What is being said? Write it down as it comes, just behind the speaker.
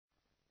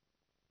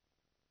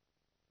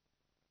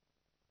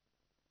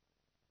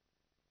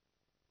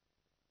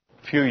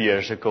few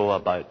years ago,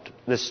 about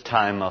this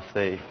time of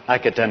the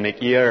academic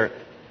year,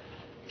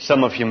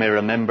 some of you may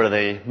remember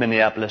the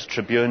Minneapolis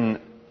Tribune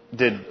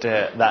did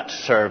that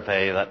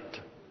survey that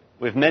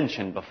we've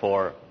mentioned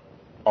before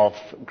of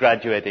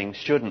graduating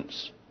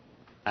students.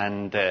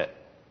 And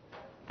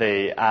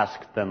they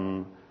asked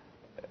them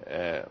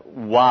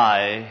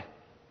why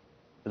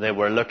they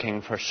were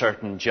looking for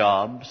certain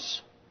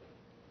jobs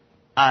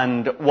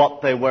and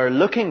what they were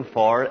looking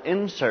for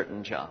in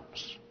certain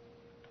jobs.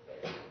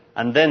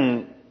 And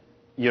then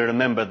you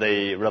remember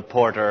the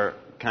reporter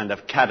kind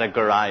of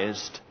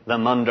categorized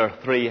them under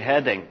three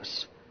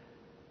headings.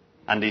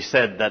 And he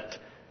said that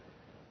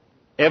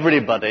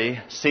everybody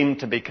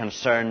seemed to be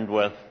concerned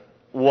with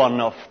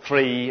one of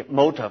three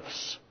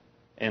motives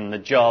in the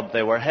job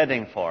they were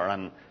heading for.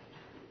 And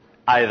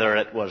either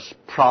it was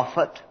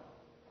profit,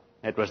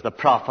 it was the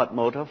profit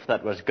motive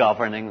that was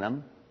governing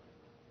them,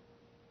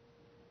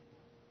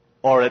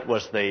 or it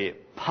was the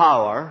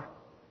power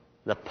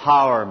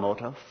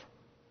motive,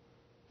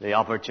 the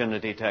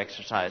opportunity to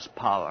exercise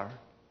power,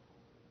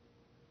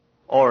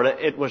 or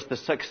it was the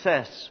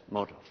success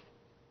motive.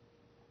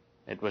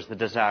 It was the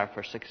desire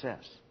for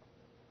success.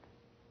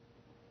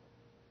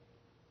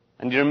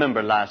 And you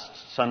remember last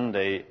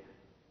Sunday,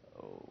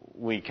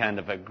 we kind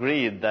of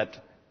agreed that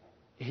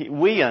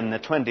we in the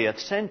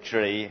 20th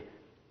century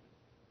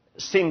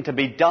seem to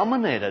be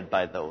dominated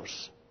by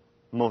those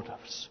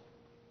motives.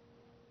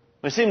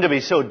 We seem to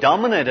be so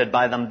dominated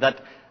by them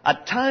that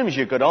at times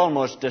you could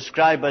almost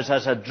describe us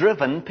as a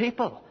driven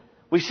people.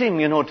 We seem,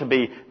 to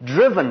be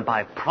driven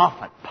by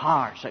profit,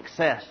 power,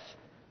 success.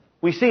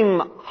 We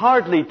seem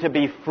hardly to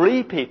be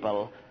free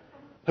people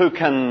who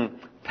can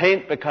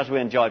paint because we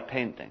enjoy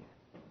painting,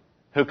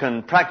 who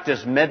can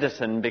practice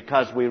medicine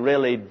because we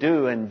really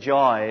do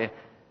enjoy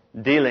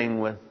dealing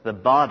with the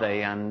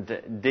body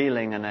and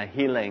dealing in a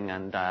healing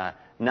and an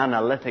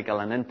analytical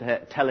and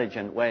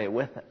intelligent way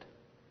with it.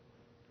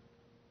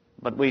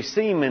 But we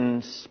seem,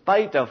 in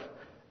spite of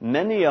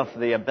many of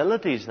the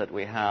abilities that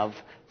we have,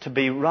 to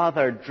be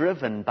rather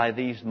driven by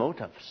these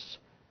motives,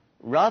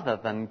 rather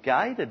than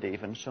guided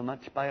even so much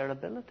by our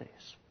abilities.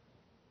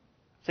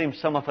 Seems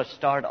some of us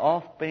start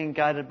off being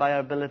guided by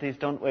our abilities,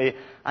 don't we?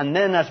 And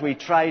then as we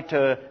try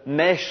to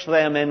mesh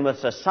them in with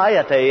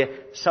society,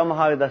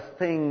 somehow the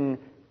thing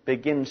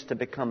begins to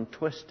become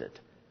twisted.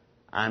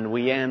 And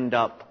we end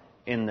up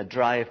in the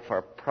drive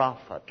for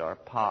profit or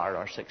power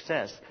or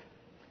success.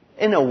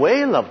 In a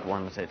way, loved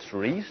ones, it's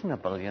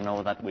reasonable,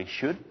 that we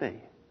should be.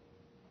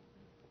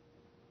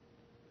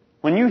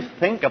 When you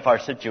think of our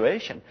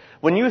situation,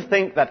 when you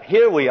think that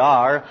here we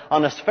are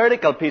on a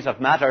spherical piece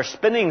of matter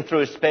spinning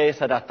through space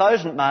at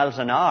 1,000 miles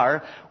an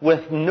hour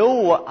with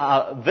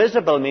no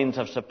visible means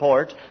of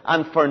support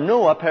and for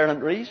no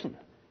apparent reason,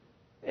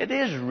 it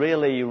is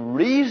really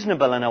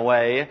reasonable in a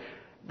way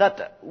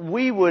that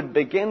we would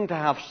begin to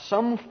have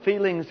some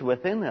feelings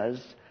within us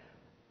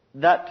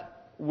that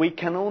we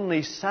can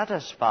only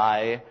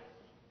satisfy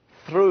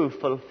through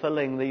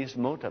fulfilling these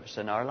motives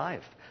in our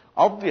life.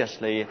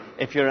 Obviously,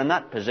 if you're in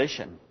that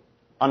position,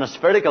 on a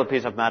spherical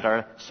piece of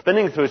matter,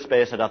 spinning through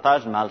space at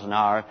 1,000 miles an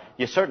hour,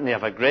 you certainly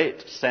have a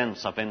great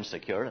sense of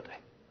insecurity.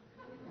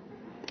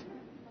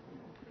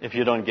 If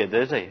you don't get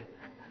dizzy.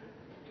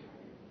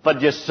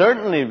 But you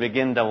certainly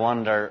begin to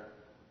wonder,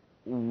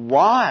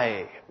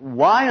 why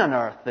on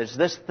earth is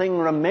this thing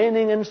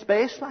remaining in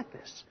space like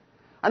this?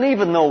 And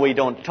even though we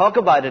don't talk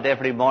about it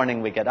every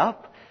morning we get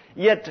up,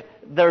 yet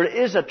there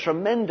is a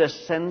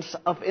tremendous sense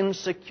of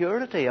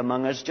insecurity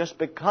among us just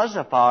because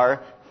of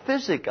our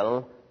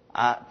physical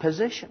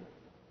position.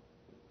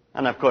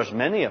 And of course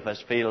many of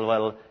us feel,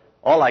 well,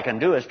 all I can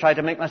do is try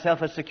to make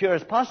myself as secure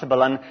as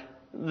possible. And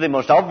the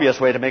most obvious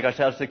way to make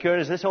ourselves secure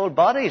is this old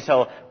body.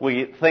 So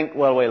we think,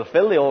 well, we'll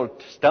fill the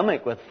old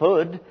stomach with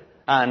food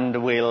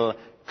and we'll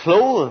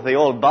clothe the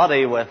old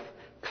body with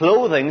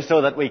clothing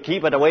so that we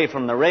keep it away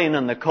from the rain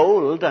and the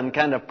cold and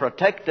kind of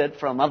protect it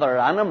from other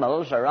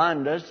animals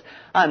around us.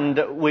 And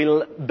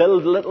we'll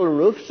build little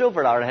roofs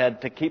over our head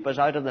to keep us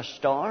out of the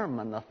storm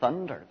and the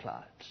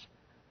thunderclouds.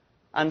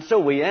 And so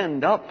we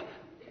end up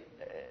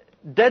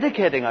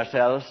dedicating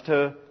ourselves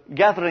to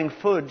gathering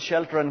food,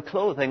 shelter and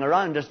clothing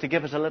around us to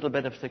give us a little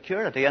bit of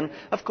security. And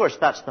of course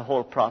that's the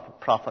whole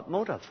profit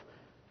motive.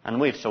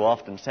 And we've so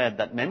often said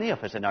that many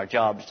of us in our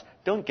jobs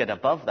don't get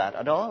above that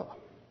at all.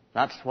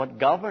 That's what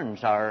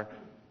governs our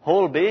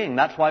whole being.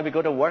 That's why we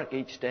go to work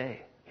each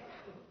day.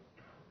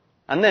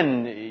 And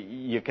then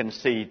you can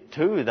see,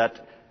 too,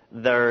 that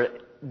there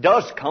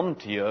does come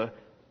to you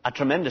a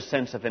tremendous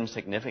sense of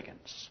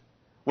insignificance.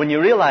 When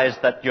you realize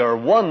that you're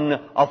one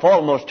of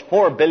almost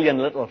 4 billion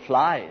little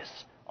flies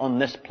on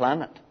this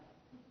planet,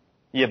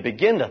 you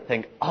begin to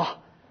think, I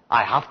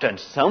have to in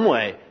some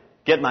way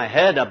get my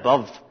head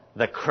above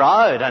the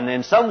crowd, and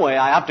in some way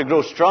I have to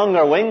grow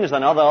stronger wings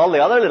than all the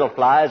other little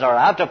flies, or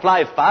I have to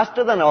fly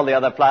faster than all the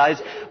other flies,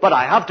 but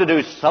I have to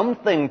do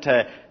something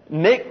to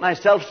make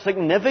myself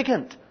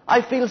significant.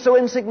 I feel so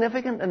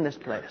insignificant in this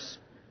place.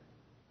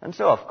 And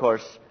so, of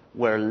course,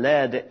 we're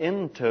led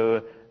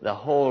into the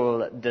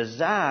whole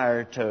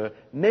desire to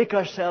make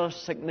ourselves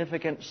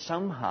significant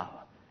somehow.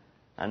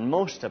 And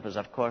most of us,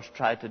 of course,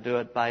 try to do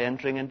it by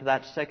entering into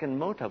that second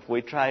motive.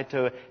 We try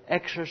to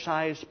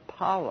exercise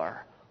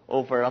power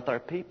over other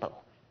people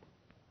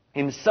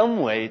in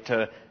some way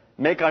to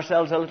make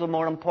ourselves a little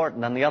more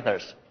important than the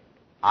others.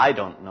 I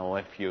don't know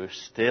if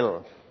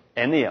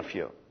any of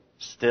you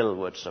still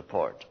would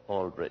support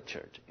old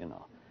Richard,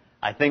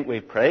 I think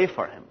we pray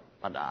for him,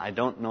 but I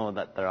don't know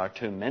that there are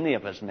too many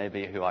of us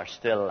maybe who are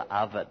still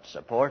avid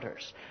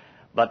supporters.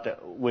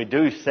 But we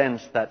do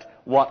sense that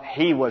what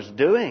he was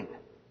doing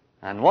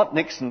and what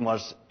Nixon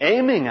was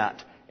aiming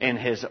at in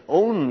his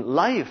own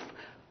life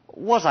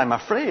was, I'm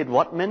afraid,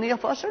 what many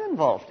of us are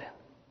involved in.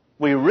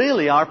 We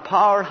really are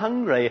power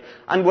hungry,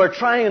 and we're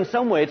trying in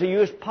some way to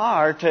use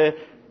power to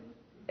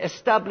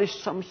establish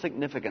some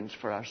significance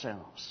for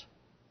ourselves.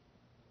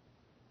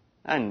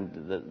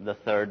 And the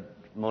third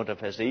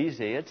motive is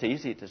easy. It's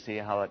easy to see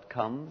how it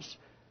comes.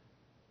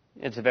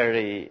 It's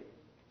very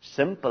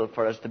simple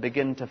for us to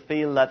begin to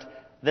feel that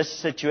this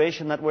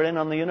situation that we're in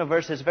on the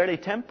universe is very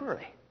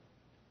temporary.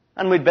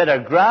 And we'd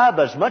better grab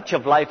as much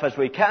of life as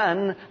we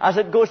can as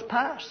it goes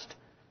past.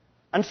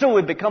 And so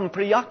we become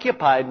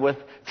preoccupied with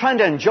trying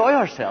to enjoy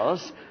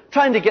ourselves,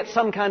 trying to get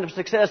some kind of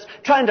success,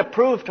 trying to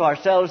prove to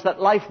ourselves that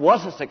life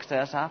was a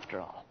success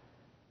after all.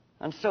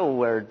 And so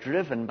we're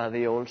driven by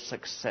the old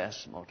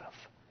success motive.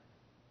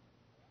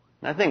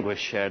 And I think we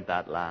shared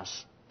that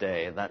last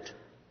day,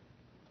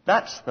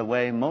 that's the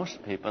way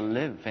most people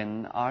live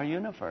in our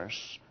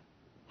universe.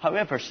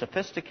 However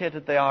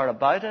sophisticated they are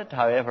about it,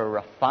 however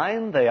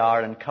refined they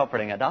are in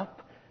covering it up,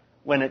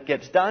 when it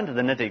gets down to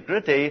the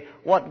nitty-gritty,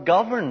 what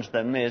governs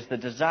them is the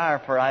desire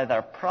for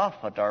either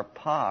profit or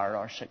power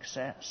or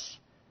success.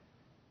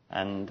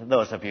 And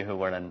those of you who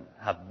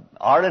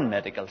are in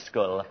medical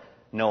school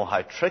know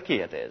how tricky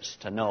it is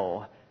to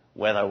know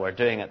whether we're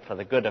doing it for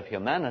the good of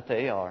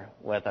humanity or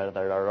whether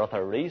there are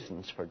other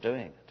reasons for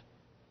doing it.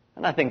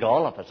 And I think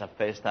all of us have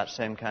faced that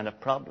same kind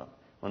of problem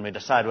when we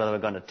decide whether we're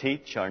going to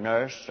teach or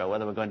nurse or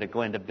whether we're going to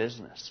go into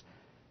business.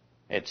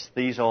 It's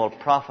these old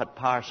profit,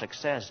 power,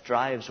 success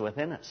drives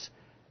within us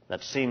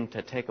that seem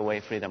to take away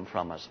freedom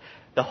from us.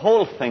 The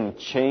whole thing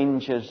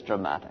changes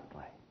dramatically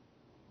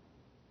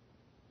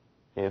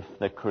if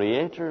the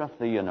creator of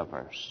the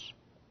universe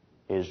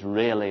is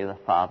really the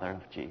Father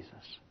of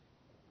Jesus.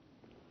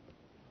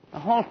 The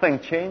whole thing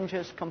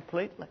changes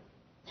completely.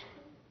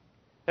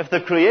 If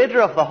the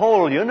creator of the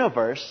whole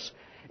universe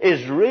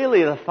is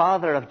really the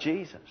Father of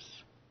Jesus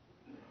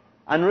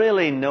and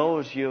really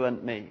knows you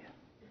and me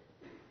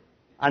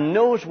and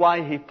knows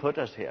why he put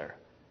us here,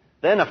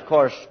 then, of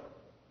course,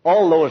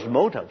 all those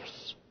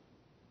motives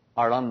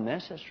are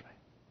unnecessary.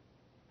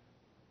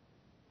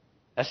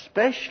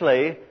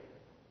 Especially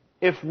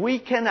if we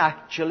can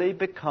actually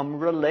become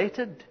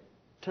related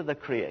to the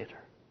Creator.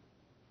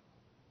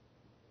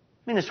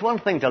 I mean, it's one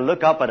thing to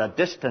look up at a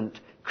distant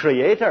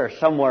Creator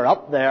somewhere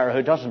up there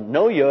who doesn't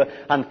know you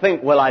and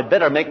think, well, I'd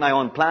better make my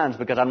own plans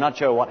because I'm not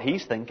sure what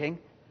he's thinking.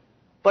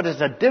 But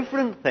it's a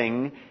different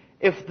thing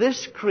if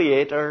this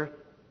Creator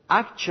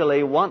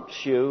actually wants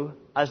you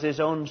as his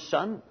own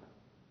son,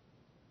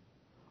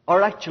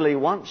 or actually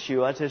wants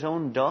you as his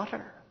own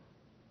daughter,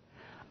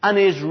 and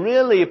is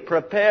really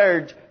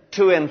prepared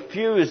to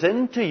infuse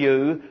into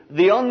you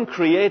the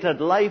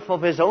uncreated life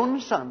of his own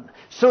son,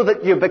 so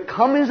that you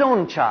become his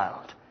own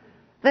child.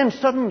 Then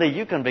suddenly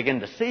you can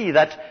begin to see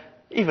that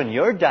even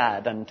your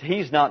dad, and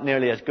he's not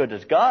nearly as good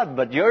as God,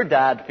 but your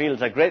dad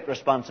feels a great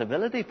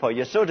responsibility for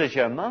you, so does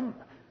your mum.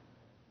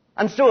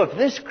 And so if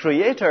this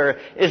Creator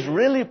is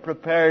really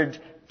prepared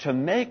to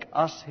make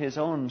us his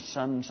own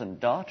sons and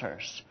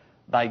daughters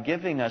by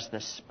giving us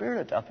the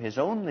Spirit of his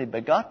only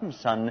begotten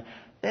Son,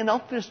 then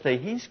obviously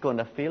he's going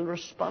to feel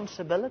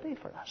responsibility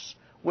for us.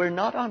 We're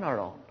not on our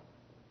own.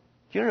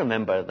 Do you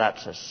remember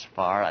that's as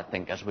far, I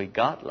think, as we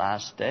got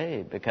last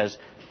day? Because,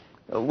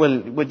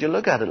 well, would you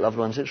look at it, loved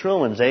ones? It's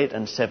Romans 8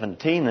 and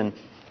 17, and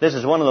this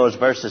is one of those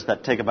verses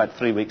that take about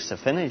 3 weeks to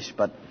finish,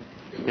 but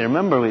you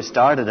remember we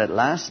started it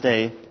last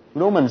day.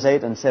 Romans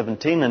 8 and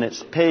 17, and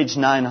it's page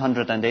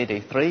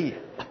 983.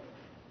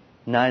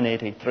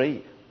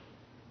 983.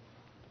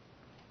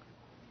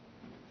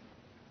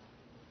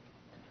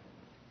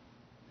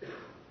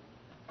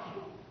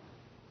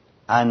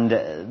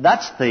 And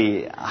that's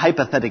the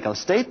hypothetical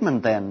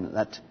statement then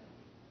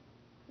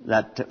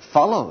that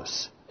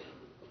follows.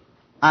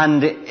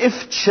 And if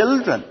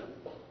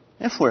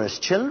we're his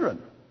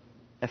children,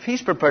 if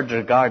he's prepared to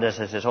regard us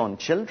as his own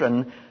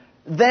children,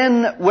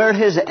 then we're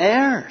his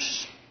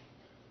heirs.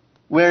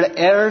 We're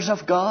heirs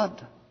of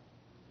God.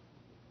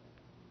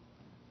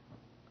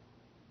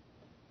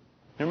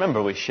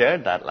 Remember, we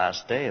shared that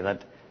last day,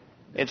 that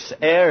it's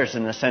heirs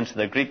in the sense of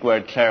the Greek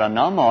word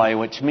kleronomoi,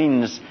 which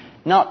means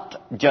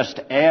not just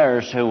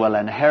heirs who will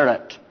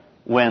inherit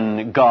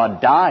when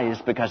God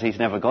dies, because he's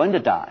never going to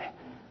die.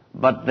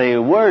 But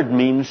the word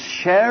means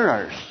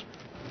sharers,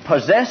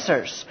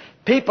 possessors,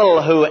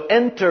 people who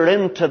enter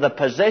into the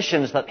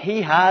possessions that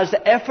he has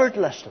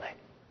effortlessly.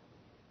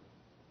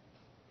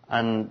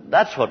 And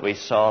that's what we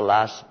saw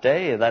last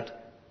day,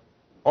 that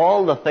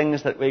all the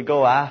things that we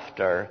go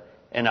after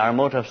in our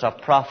motives of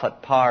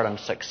profit, power, and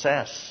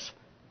success,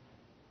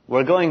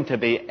 we're going to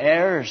be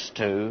heirs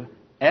to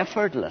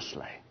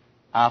effortlessly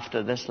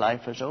after this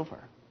life is over.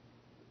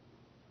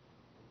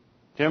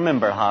 Do you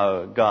remember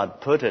how God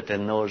put it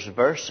in those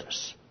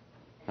verses?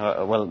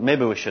 Well,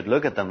 maybe we should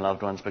look at them,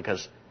 loved ones,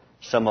 because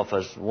some of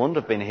us won't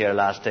have been here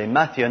last day.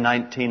 Matthew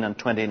 19 and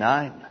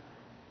 29.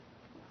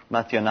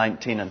 Matthew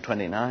 19 and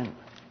 29.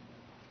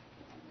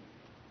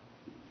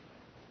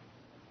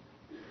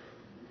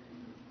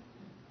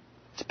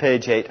 It's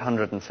page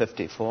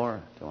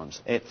 854.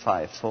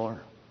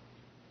 854.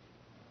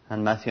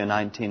 And Matthew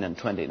 19 and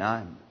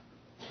 29.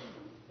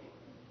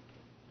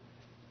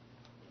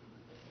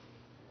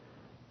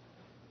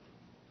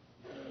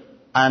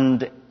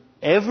 And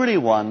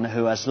everyone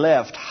who has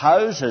left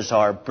houses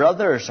or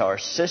brothers or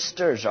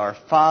sisters or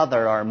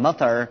father or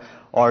mother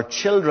or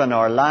children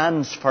or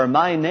lands for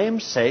my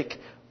name's sake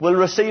will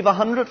receive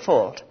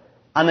 100-fold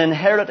and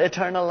inherit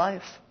eternal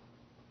life.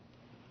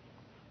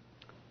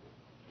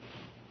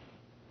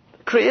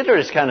 The Creator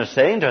is kind of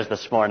saying to us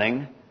this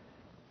morning,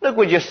 look,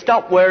 would you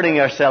stop wearing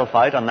yourself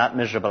out on that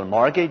miserable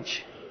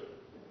mortgage?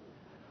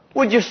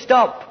 Would you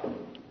stop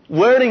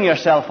wearing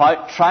yourself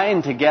out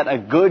trying to get a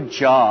good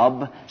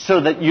job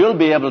so that you'll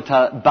be able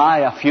to buy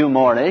a few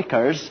more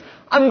acres?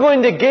 I'm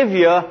going to give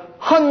you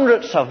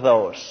hundreds of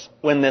those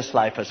when this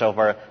life is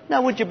over.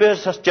 Now, would you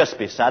just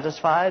be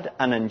satisfied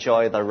and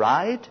enjoy the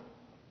ride?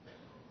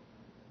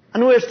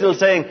 And we're still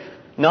saying,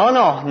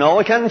 no,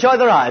 we can't enjoy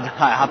the ride.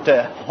 I have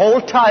to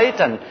hold tight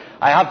and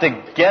I have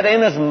to get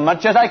in as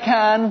much as I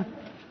can.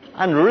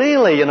 And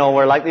really,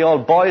 we're like the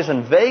old boys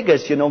in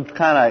Vegas,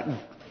 kind of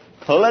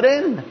pull it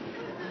in.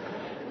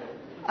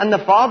 And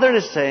the Father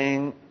is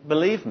saying,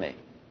 believe me,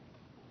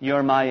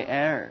 you're my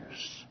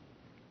heirs.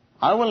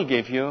 I will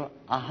give you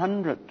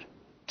 100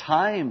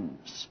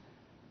 times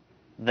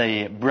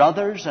the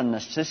brothers and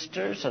the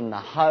sisters and the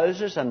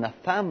houses and the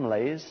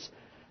families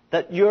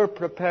that you're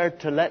prepared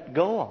to let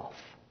go of.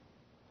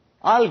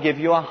 I'll give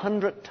you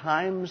 100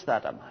 times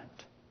that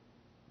amount.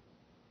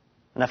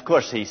 And of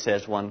course, he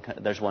says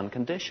there's one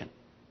condition.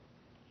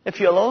 If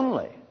you'll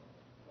only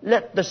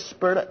let the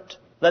Spirit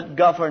that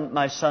governed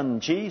my Son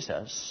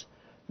Jesus,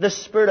 the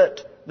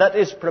Spirit that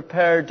is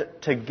prepared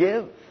to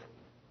give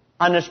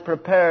and is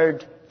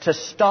prepared to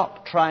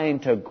stop trying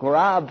to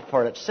grab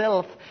for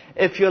itself,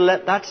 if you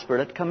let that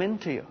Spirit come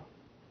into you,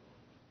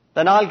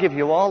 then I'll give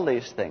you all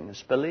these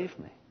things, believe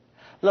me.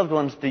 Loved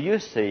ones, do you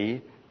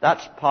see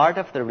that's part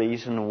of the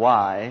reason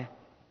why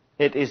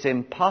it is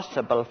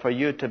impossible for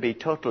you to be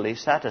totally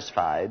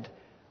satisfied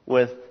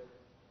with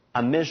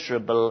a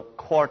miserable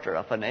quarter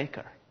of an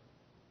acre?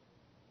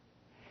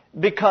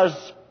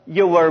 Because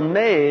you were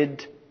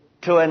made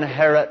to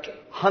inherit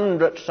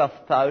hundreds of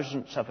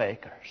thousands of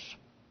acres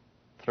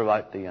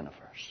throughout the universe.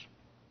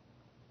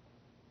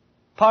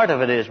 Part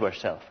of it is we're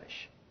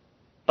selfish.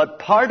 But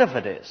part of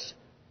it is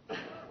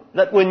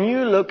that when you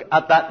look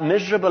at that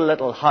miserable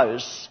little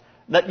house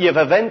that you've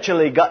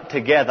eventually got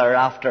together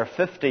after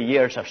 50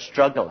 years of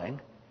struggling,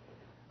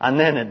 and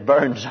then it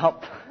burns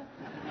up,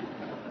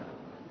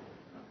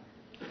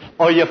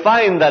 or you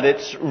find that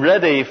it's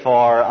ready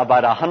for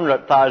about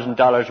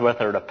 $100,000 worth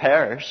of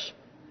repairs,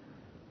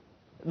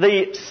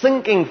 the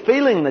sinking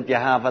feeling that you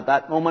have at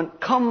that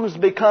moment comes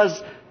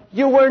because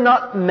you were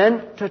not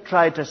meant to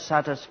try to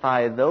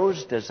satisfy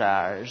those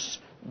desires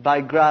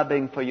by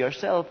grabbing for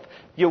yourself.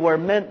 You were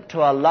meant to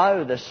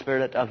allow the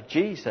Spirit of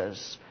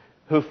Jesus,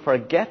 who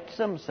forgets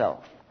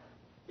himself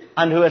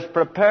and who is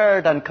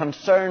prepared and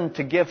concerned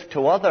to give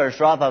to others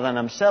rather than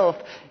himself.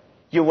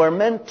 You were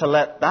meant to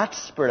let that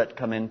Spirit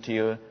come into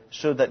you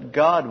so that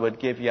God would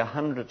give you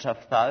hundreds of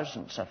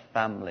thousands of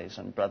families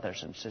and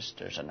brothers and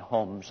sisters and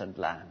homes and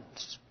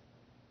lands.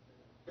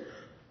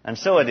 And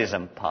so it is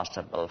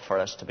impossible for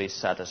us to be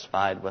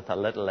satisfied with a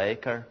little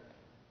acre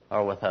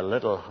or with a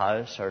little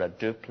house or a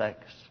duplex.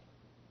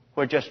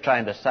 We're just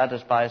trying to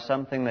satisfy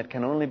something that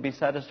can only be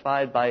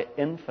satisfied by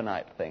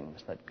infinite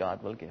things that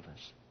God will give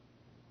us.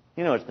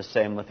 It's the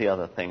same with the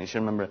other things. You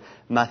remember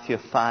Matthew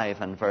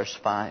 5 and verse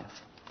 5.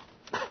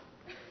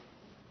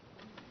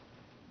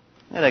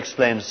 It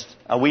explains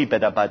a wee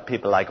bit about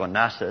people like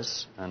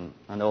Onassis and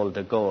old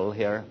de Gaulle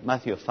here.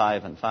 Matthew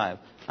 5 and 5.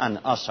 And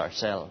us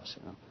ourselves,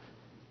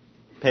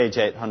 Page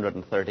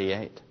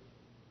 838.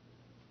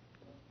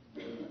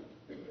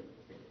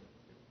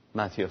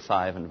 Matthew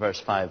 5 and verse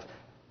 5.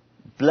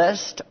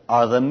 Blessed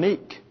are the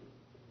meek,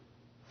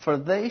 for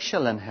they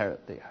shall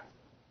inherit the earth.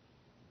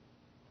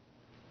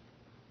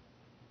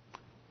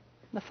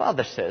 The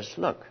Father says,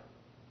 look,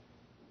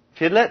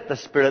 if you let the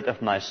Spirit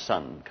of my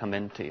Son come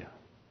into you,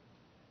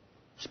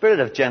 Spirit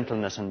of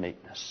gentleness and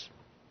meekness,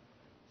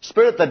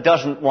 Spirit that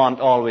doesn't want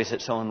always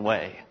its own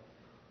way,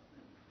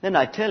 then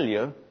I tell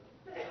you,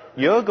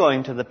 you're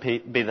going to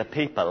be the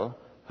people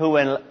who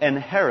will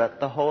inherit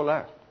the whole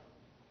earth.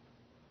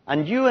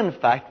 And you, in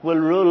fact, will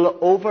rule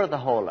over the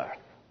whole earth.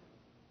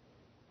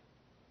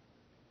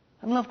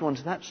 And loved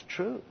ones, that's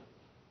true.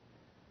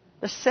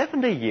 The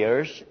 70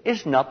 years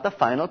is not the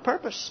final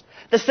purpose.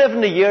 The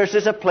 70 years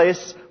is a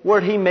place where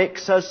He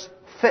makes us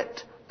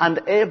fit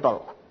and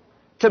able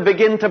to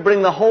begin to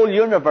bring the whole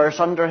universe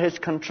under His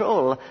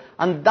control.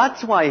 And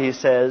that's why He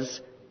says,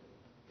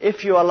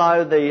 if you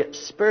allow the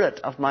Spirit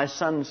of my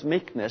Son's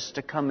meekness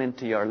to come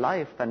into your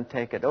life and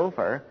take it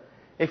over,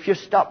 if you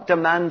stop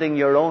demanding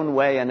your own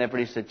way in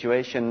every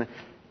situation,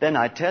 then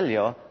I tell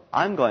you,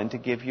 I'm going to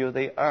give you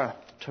the earth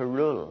to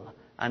rule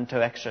and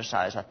to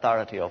exercise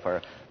authority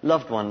over.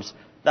 Loved ones,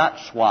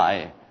 that's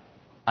why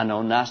an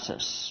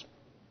Onassis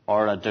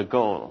or a De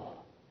Gaulle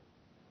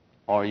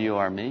or you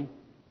or me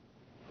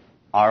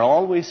are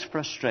always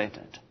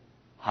frustrated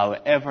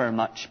however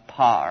much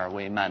power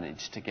we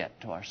manage to get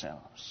to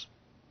ourselves.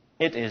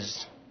 It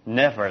is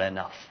never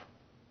enough.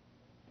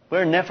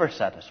 We're never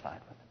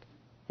satisfied with it.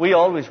 We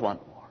always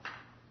want more.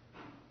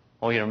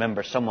 Oh, you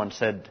remember someone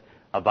said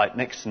about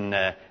Nixon,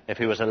 if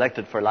he was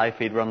elected for life,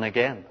 he'd run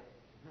again.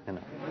 You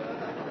know.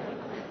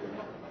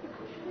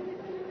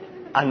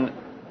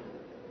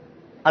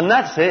 And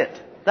that's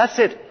it. That's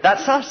it.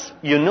 That's us.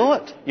 You know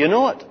it. You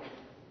know it.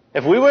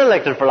 If we were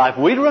elected for life,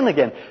 we'd run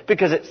again.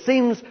 Because it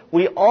seems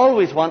we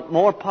always want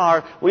more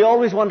power. We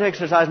always want to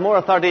exercise more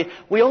authority.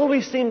 We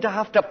always seem to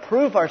have to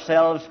prove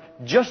ourselves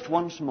just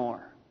once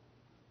more.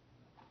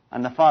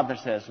 And the Father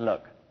says,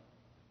 look,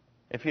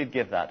 if you'd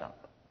give that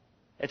up,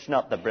 it's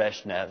not the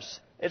Brezhnevs,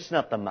 it's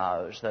not the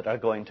Maos that are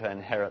going to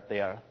inherit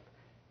the earth.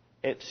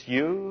 It's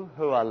you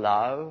who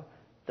allow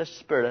the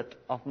Spirit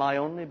of my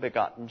only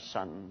begotten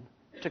Son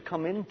to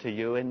come into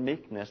you in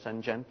meekness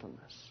and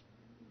gentleness.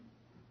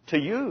 To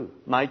you,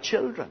 my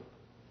children,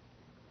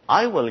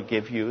 I will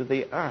give you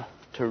the earth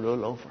to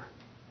rule over.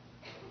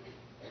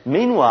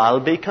 Meanwhile,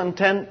 be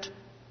content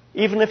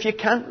even if you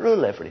can't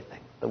rule everything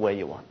the way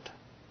you want.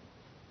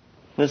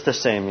 It's the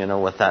same,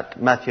 with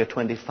that Matthew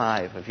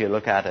 25, if you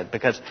look at it,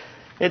 because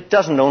it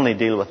doesn't only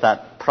deal with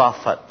that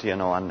profit,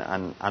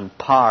 and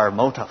power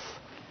motive,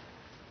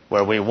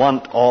 where we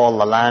want all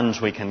the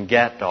lands we can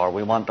get, or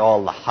we want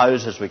all the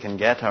houses we can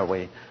get, or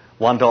we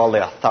want all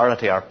the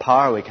authority or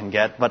power we can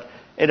get, but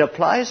it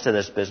applies to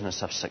this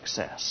business of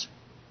success.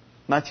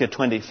 Matthew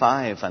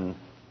 25 and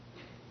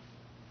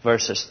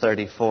verses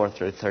 34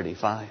 through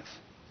 35.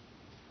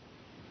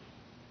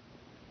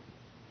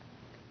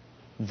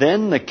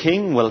 Then the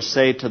king will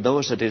say to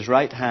those at his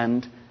right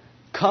hand,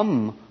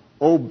 come,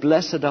 O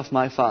blessed of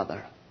my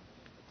Father,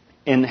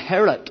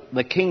 inherit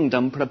the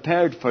kingdom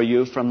prepared for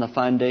you from the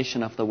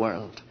foundation of the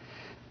world.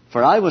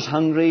 For I was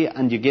hungry,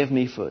 and you gave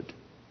me food.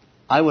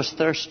 I was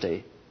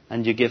thirsty,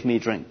 and you gave me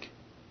drink.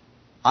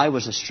 I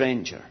was a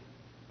stranger,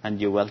 and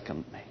you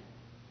welcomed me.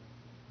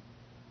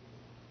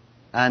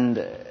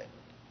 And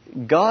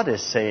God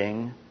is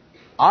saying,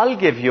 I'll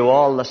give you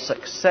all the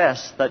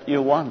success that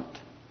you want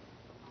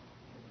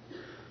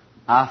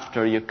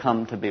after you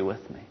come to be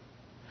with me.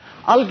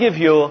 I'll give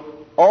you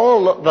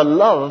all the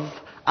love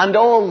and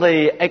all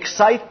the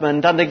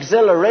excitement and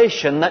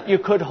exhilaration that you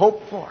could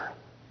hope for.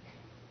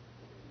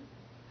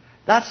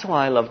 That's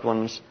why, loved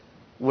ones,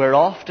 we're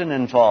often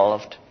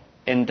involved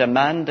in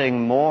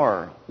demanding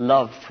more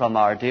love from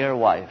our dear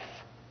wife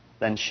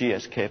than she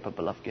is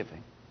capable of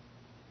giving.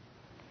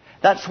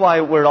 That's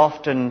why we're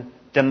often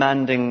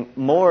demanding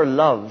more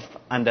love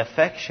and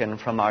affection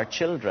from our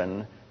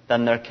children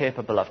than they're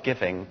capable of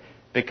giving,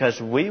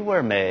 because we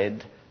were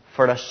made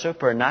for a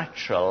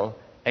supernatural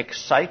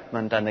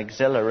excitement and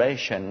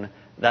exhilaration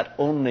that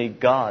only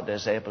God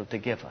is able to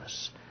give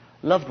us.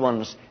 Loved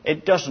ones,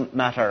 it doesn't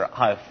matter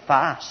how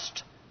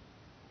fast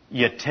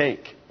you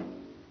take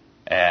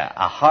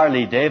a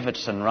Harley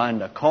Davidson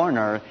round a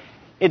corner,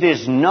 it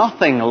is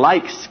nothing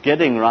like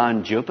skidding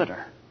round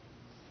Jupiter.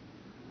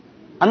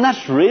 And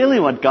that's really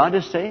what God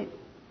is saying.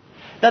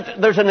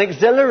 That there's an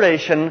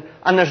exhilaration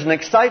and there's an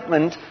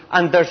excitement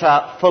and there's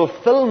a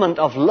fulfillment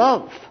of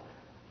love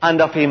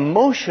and of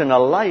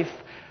emotional life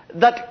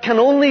that can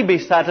only be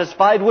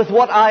satisfied with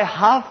what I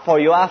have for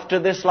you after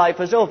this life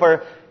is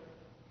over.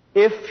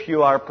 If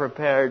you are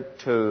prepared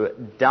to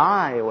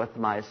die with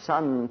my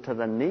Son to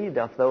the need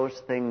of those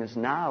things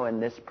now in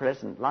this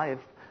present life,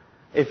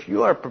 if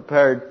you are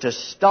prepared to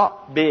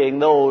stop being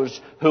those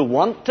who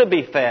want to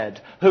be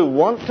fed, who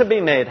want to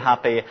be made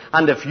happy,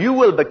 and if you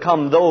will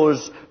become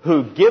those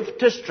who give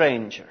to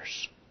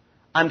strangers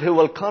and who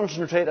will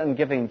concentrate on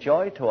giving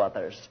joy to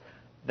others,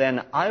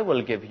 then I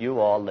will give you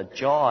all the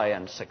joy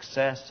and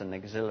success and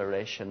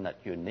exhilaration that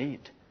you need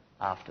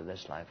after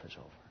this life is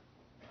over.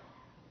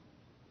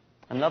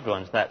 And loved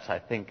ones, that's, I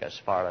think, as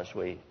far as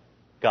we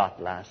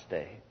got last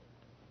day.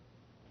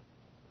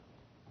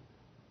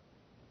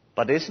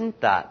 But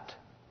isn't that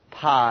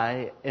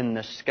pie in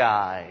the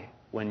sky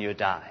when you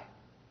die?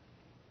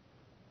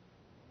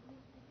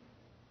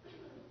 I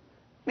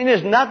mean,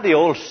 isn't that the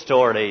old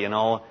story,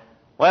 well,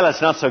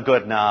 it's not so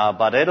good now,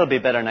 but it'll be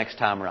better next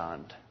time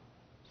around.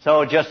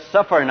 So just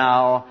suffer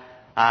now,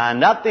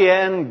 and at the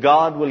end,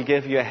 God will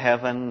give you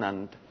heaven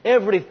and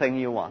everything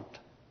you want.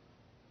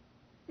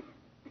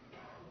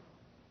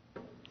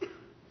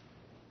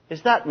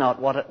 Is that not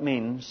what it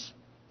means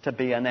to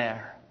be an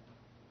heir?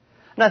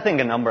 And I think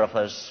a number of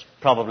us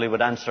probably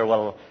would answer,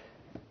 well,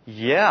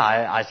 yeah,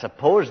 I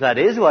suppose that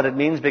is what it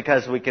means,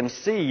 because we can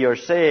see you're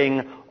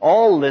saying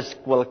all this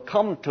will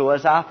come to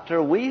us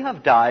after we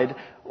have died,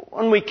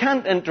 and we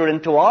can't enter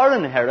into our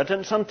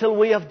inheritance until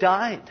we have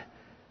died.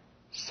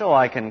 So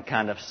I can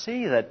kind of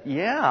see that,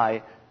 yeah,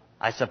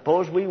 I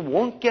suppose we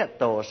won't get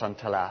those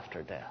until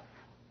after death.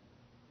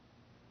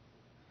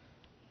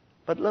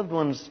 But loved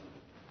ones,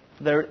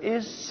 there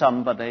is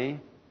somebody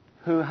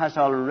who has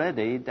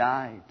already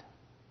died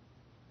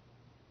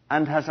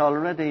and has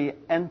already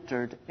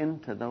entered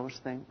into those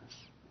things.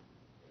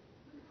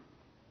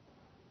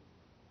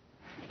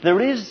 There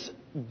is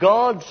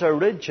God's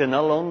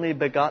original only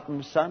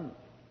begotten Son.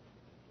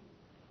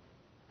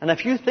 And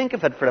if you think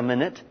of it for a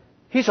minute,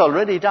 He's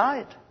already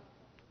died.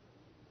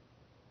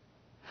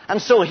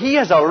 And so He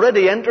has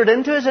already entered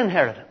into His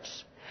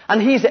inheritance.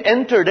 And He's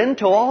entered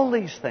into all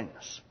these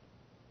things.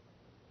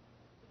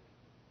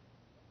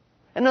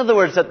 In other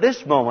words, at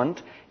this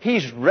moment,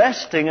 He's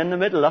resting in the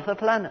middle of the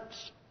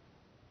planets.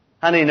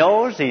 And He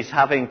knows He's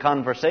having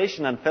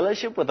conversation and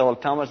fellowship with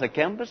old Thomas à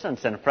Kempis and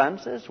St.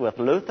 Francis, with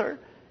Luther,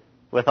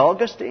 with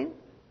Augustine.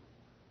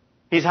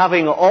 He's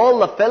having all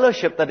the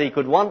fellowship that He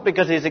could want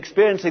because He's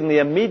experiencing the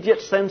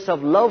immediate sense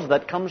of love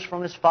that comes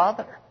from His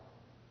Father.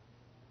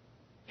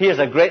 He has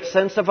a great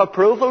sense of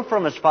approval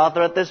from His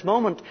Father at this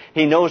moment.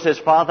 He knows His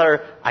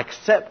Father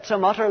accepts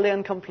Him utterly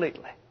and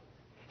completely.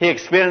 He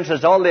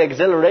experiences all the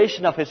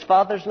exhilaration of His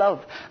Father's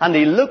love. And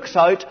He looks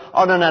out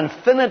on an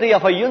infinity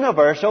of a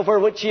universe over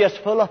which He has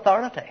full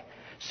authority.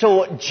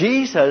 So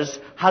Jesus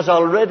has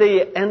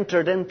already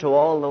entered into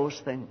all those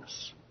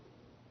things.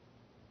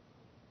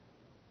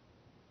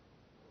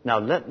 Now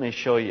let me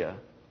show you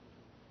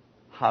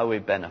how we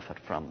benefit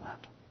from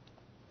that.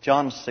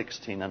 John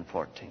 16 and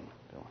 14.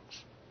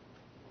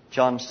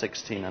 John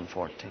 16 and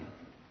 14.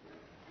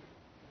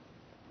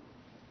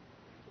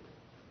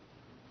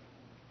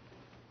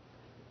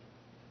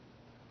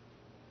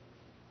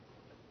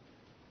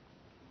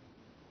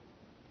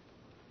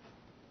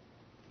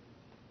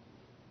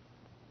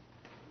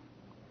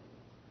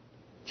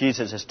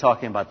 Jesus is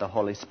talking about the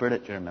Holy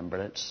Spirit, you remember.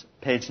 It's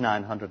page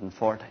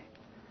 940.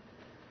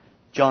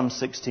 John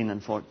 16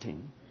 and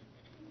 14.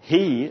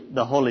 He,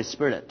 the Holy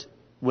Spirit,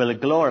 will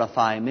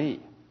glorify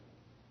me.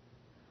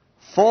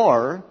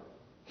 For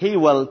He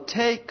will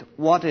take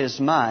what is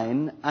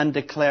mine and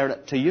declare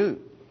it to you.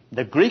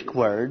 The Greek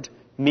word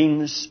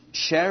means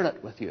share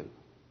it with you.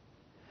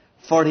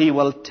 For He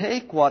will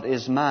take what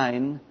is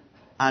mine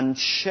and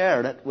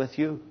share it with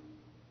you.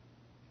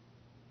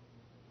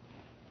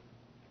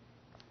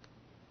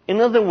 In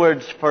other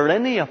words, for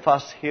any of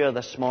us here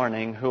this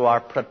morning who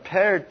are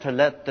prepared to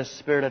let the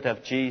Spirit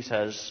of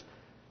Jesus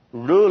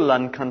rule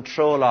and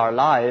control our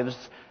lives,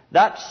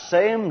 that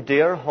same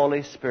dear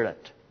Holy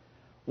Spirit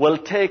will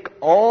take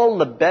all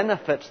the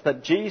benefits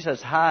that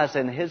Jesus has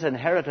in His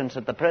inheritance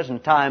at the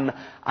present time,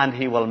 and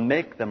He will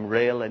make them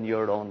real in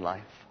your own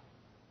life.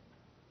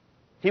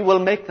 He will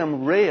make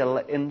them real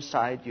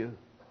inside you.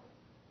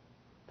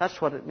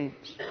 That's what it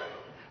means.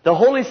 The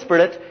Holy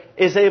Spirit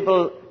is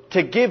able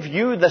to give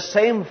you the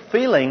same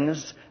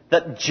feelings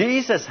that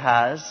Jesus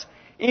has,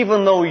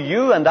 even though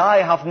you and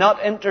I have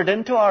not entered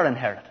into our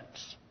inheritance.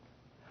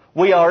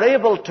 We are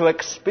able to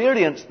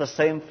experience the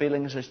same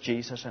feelings as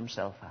Jesus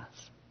Himself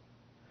has.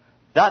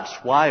 That's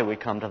why we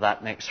come to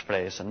that next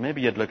phrase, and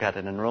maybe you'd look at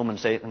it in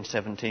Romans 8 and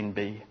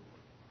 17b.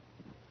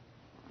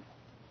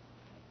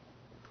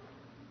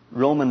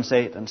 Romans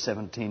 8 and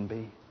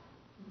 17b.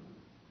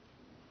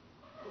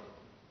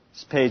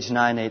 It's page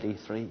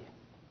 983.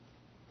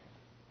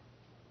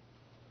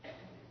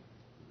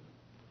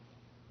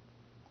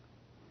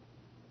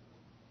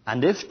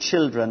 And if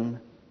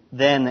children,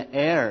 then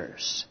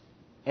heirs,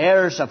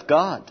 heirs of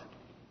God.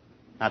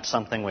 That's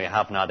something we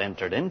have not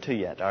entered into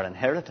yet, our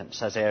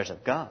inheritance as heirs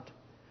of God.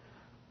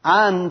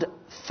 And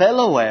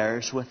fellow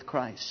heirs with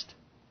Christ.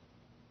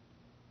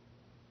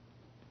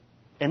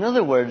 In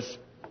other words,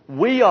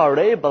 we are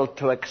able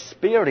to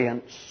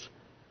experience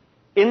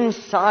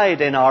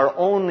inside in our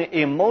own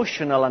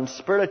emotional and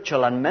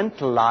spiritual and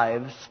mental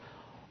lives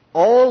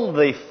all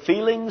the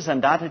feelings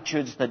and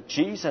attitudes that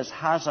Jesus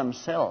has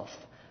Himself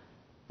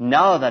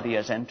now that He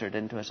has entered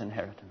into His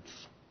inheritance.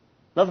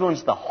 Loved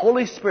ones, the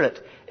Holy Spirit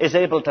is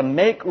able to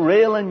make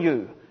real in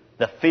you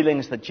the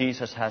feelings that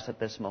Jesus has at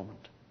this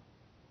moment.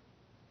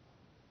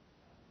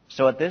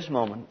 So at this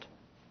moment,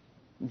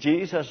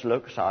 Jesus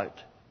looks out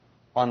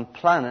on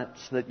planets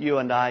that you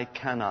and I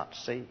cannot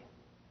see.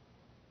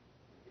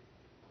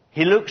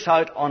 He looks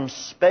out on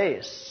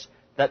space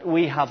that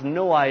we have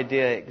no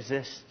idea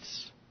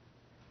exists.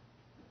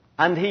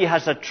 And He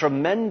has a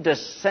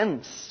tremendous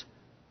sense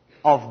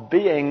of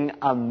being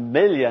a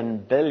million,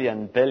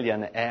 billion,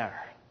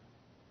 billionaire.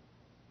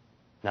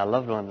 Now,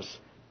 loved ones,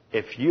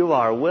 if you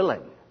are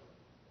willing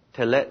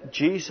to let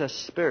Jesus'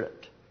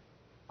 spirit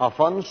of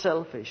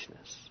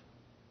unselfishness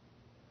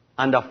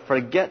and of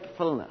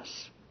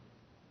forgetfulness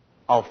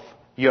of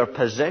your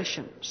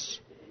possessions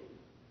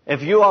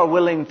if you are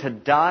willing to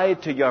die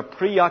to your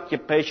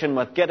preoccupation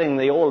with getting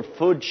the old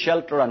food,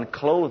 shelter, and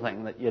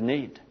clothing that you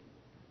need,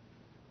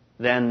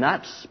 then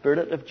that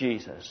Spirit of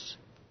Jesus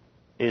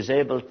is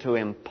able to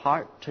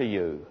impart to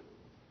you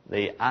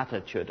the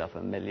attitude of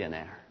a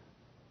millionaire.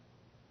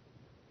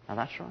 Now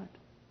that's right.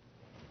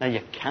 Now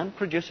you can't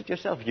produce it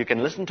yourself. You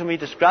can listen to me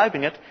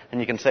describing it,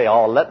 and you can say,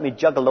 oh, let me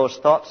juggle those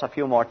thoughts a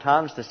few more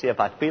times to see if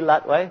I feel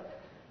that way.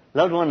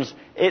 Loved ones,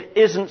 it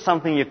isn't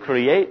something you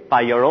create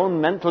by your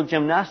own mental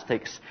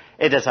gymnastics.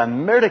 It is a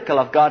miracle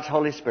of God's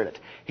Holy Spirit.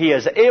 He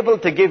is able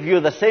to give you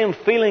the same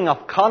feeling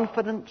of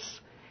confidence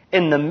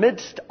in the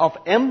midst of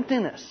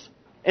emptiness,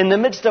 in the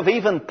midst of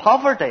even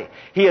poverty.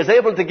 He is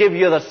able to give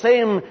you the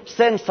same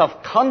sense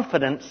of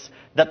confidence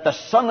that the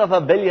son of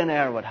a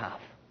billionaire would have.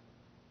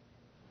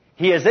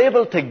 He is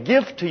able to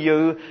give to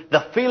you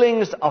the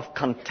feelings of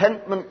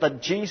contentment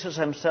that Jesus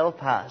himself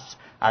has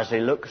as he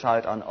looks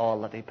out on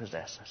all that he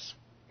possesses.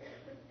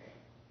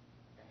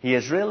 He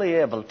is really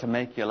able to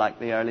make you like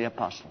the early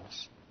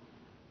apostles.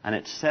 And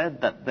it's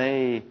said that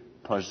they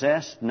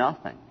possessed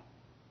nothing,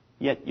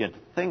 yet you'd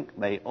think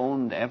they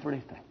owned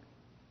everything.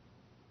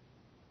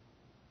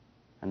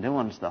 And then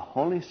once the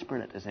Holy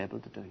Spirit is able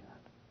to do that.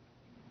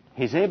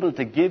 He's able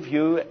to give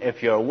you,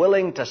 if you're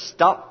willing to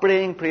stop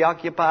being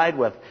preoccupied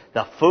with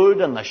the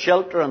food and the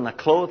shelter and the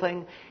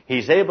clothing,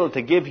 He's able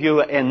to give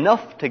you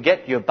enough to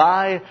get you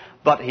by,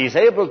 but He's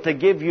able to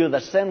give you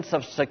the sense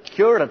of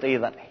security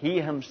that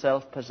He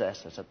Himself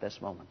possesses at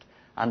this moment,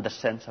 and the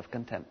sense of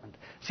contentment.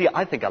 See,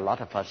 I think a lot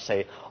of us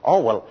say,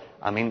 oh, well,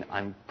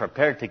 I'm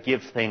prepared to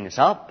give things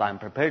up, I'm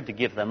prepared to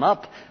give them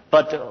up,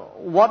 but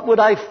what would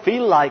I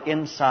feel like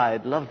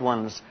inside? Loved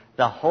ones,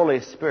 the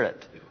Holy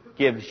Spirit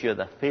gives you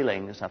the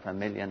feelings of a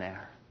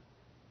millionaire.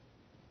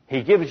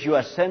 He gives you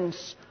a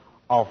sense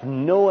of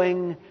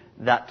knowing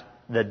that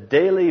the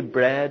daily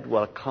bread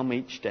will come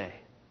each day.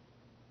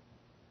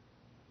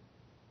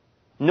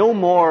 No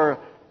more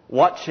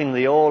watching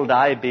the old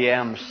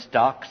IBM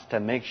stocks to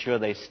make sure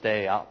they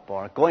stay up,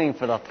 or going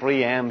for the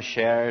 3M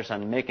shares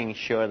and making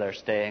sure they're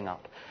staying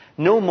up.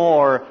 No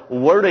more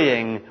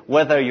worrying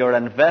whether your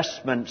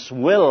investments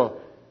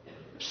will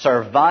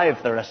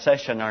survive the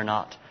recession or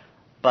not.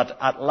 But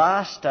at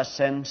last a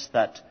sense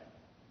that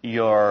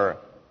your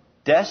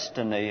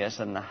destiny is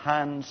in the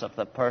hands of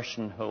the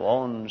person who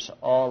owns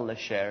all the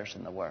shares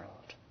in the world.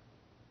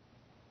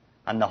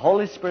 And the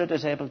Holy Spirit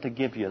is able to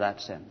give you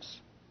that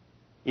sense,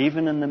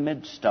 even in the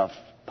midst of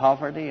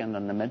poverty and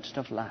in the midst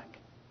of lack.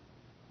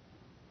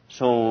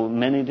 So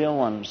many dear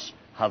ones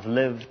have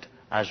lived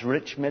as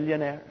rich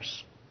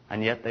millionaires,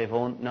 and yet they've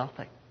owned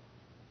nothing.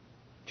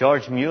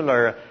 George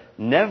Mueller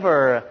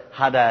never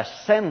had a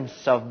sense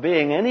of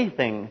being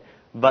anything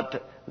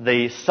but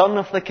the son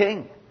of the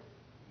king.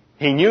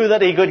 He knew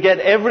that he could get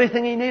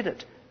everything he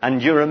needed.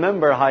 And you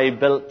remember how he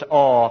built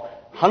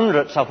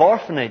hundreds of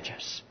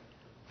orphanages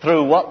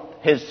through what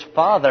his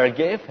father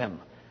gave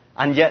him.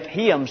 And yet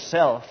he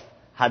himself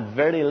had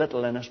very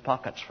little in his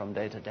pockets from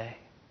day to day.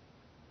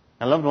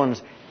 Now, loved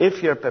ones,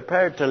 if you're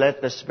prepared to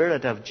let the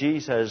Spirit of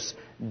Jesus'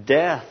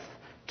 death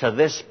to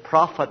this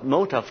profit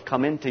motive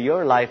come into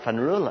your life and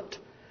rule it,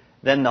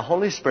 then the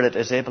Holy Spirit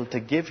is able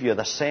to give you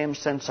the same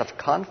sense of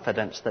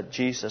confidence that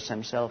Jesus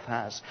himself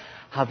has.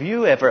 Have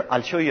you ever,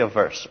 I'll show you a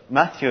verse,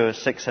 Matthew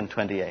 6 and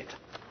 28.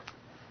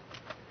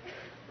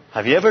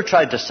 Have you ever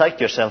tried to psych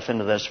yourself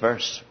into this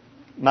verse?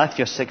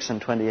 Matthew 6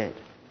 and 28.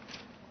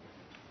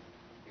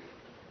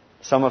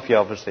 Some of you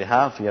obviously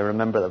have. You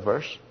remember the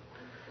verse?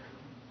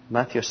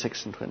 Matthew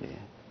 6 and 28.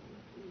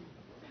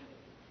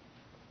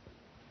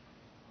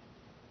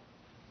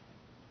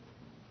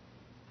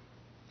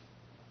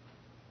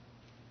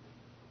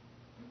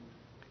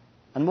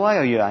 And why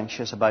are you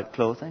anxious about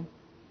clothing?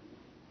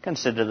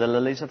 Consider the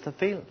lilies of the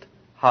field,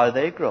 how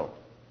they grow.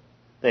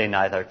 They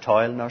neither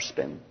toil nor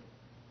spin.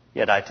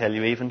 Yet I tell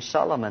you, even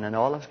Solomon in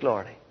all his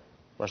glory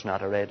was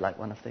not arrayed like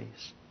one of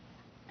these.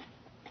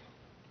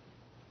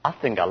 I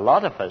think a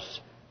lot of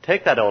us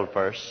take that old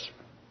verse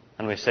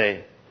and we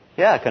say,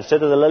 yeah,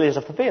 consider the lilies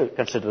of the field.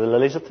 Consider the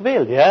lilies of the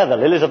field. Yeah, the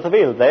lilies of the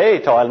field. They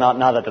toil not,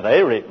 neither do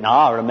they reap.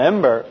 No,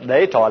 remember,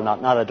 they toil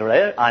not, neither do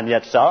they. And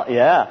yet so,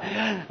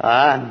 yeah.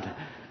 And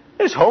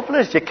it's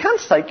hopeless. You can't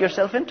psych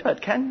yourself into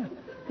it, can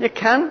you? You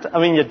can't.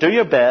 You do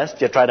your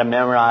best. You try to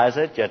memorize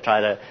it. You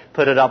try to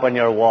put it up on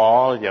your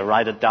wall. You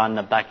write it down in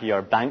the back of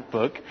your bank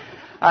book.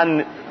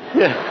 And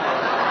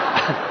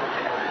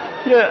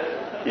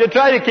you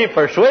try to keep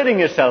persuading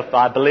yourself,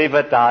 I believe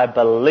it, I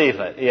believe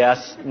it.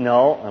 Yes,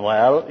 no,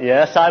 well,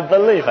 yes, I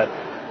believe it.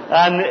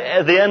 And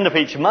at the end of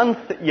each month,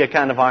 you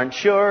kind of aren't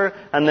sure.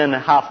 And then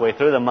halfway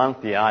through the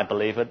month, yeah, I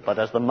believe it. But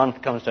as the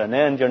month comes to an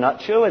end, you're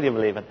not sure whether you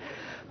believe it.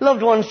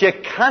 Loved ones, you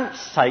can't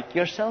psych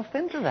yourself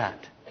into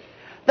that.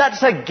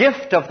 That's a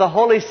gift of the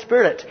Holy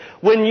Spirit.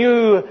 When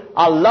you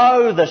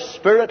allow the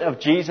Spirit of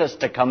Jesus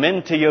to come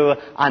into you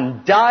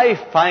and die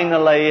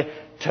finally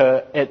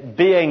to it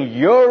being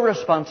your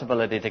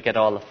responsibility to get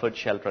all the food,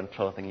 shelter, and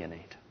clothing you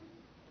need.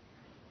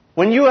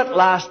 When you at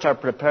last are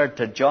prepared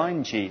to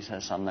join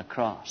Jesus on the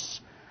cross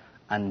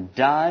and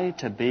die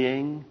to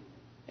being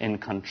in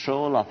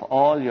control of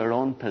all your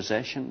own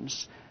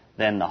possessions,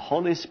 then the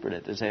Holy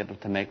Spirit is able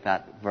to make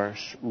that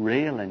verse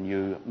real in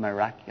you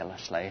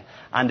miraculously,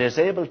 and is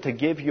able to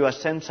give you a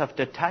sense of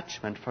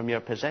detachment from your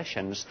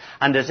possessions,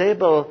 and is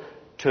able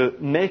to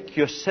make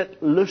you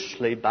sit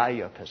loosely by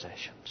your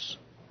possessions.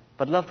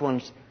 But loved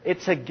ones,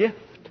 it's a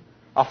gift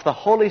of the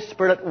Holy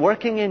Spirit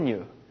working in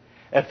you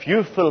if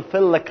you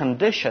fulfill the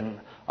condition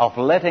of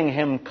letting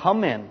Him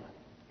come in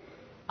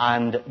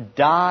and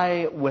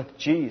die with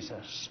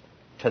Jesus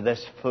to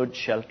this food,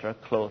 shelter,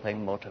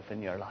 clothing motive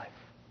in your life.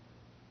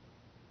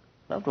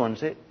 Loved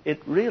ones, it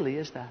really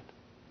is that.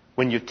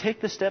 When you take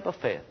the step of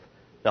faith,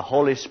 the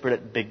Holy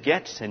Spirit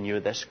begets in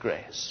you this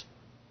grace.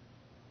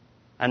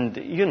 And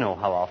you know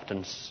how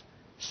often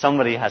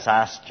somebody has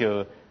asked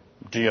you,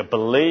 do you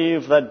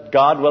believe that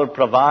God will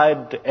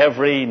provide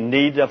every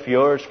need of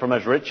yours from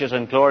His riches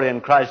and glory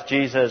in Christ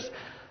Jesus?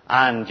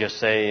 And you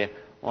say,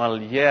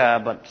 well, yeah,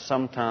 but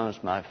sometimes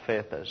my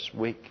faith is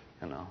weak,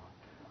 you know.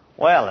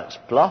 Well, it's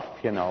bluff,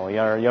 you know.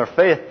 Your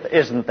faith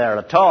isn't there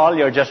at all.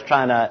 You're just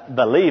trying to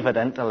believe it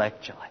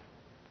intellectually.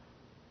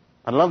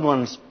 And loved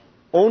ones,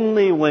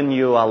 only when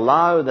you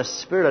allow the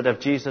Spirit of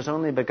Jesus'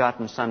 only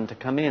begotten Son to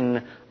come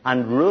in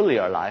and rule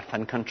your life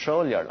and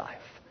control your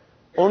life,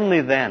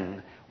 only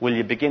then will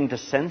you begin to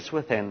sense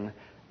within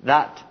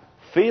that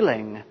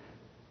feeling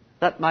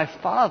that my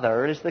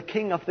Father is the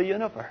King of the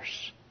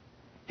universe.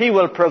 He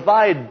will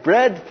provide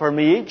bread for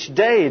me each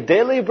day,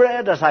 daily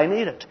bread as I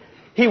need it.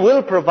 He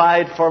will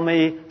provide for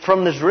me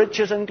from His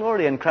riches and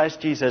glory in Christ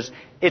Jesus.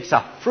 It's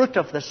a fruit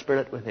of the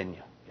Spirit within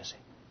you, you see.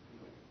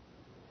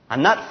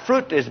 And that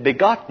fruit is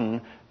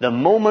begotten the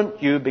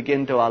moment you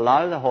begin to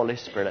allow the Holy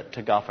Spirit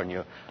to govern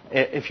you.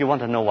 If you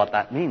want to know what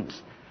that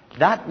means,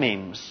 that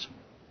means...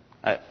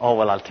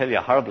 I'll tell you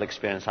a horrible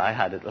experience I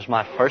had. It was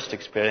my first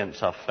experience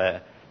of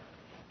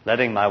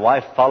letting my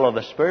wife follow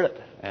the Spirit.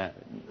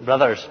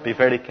 Brothers, be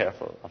very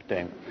careful of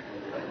doing it.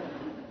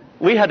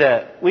 We had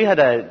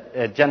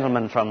a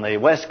gentleman from the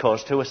West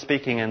Coast who was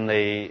speaking in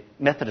the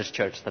Methodist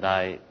church that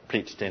I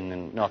preached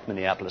in North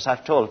Minneapolis.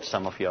 I've told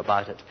some of you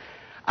about it.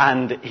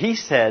 And he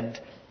said,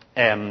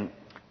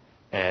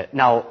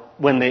 now,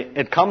 when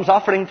it comes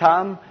offering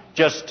time,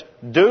 just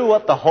do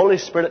what the Holy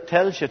Spirit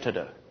tells you to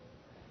do.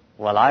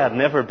 Well, I had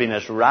never been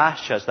as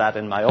rash as that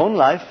in my own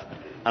life,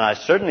 and I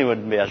certainly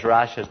wouldn't be as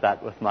rash as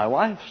that with my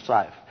wife's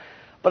life.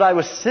 But I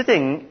was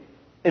sitting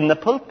in the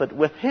pulpit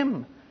with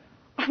him,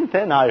 and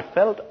then I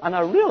felt and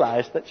I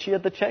realized that she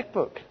had the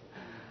checkbook.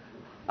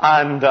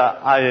 And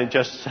I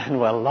just said,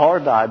 well,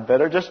 Lord, I'd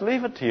better just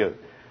leave it to you.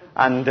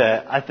 And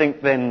I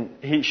think then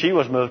she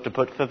was moved to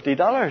put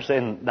 $50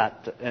 in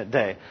that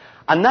day.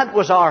 And that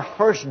was our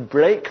first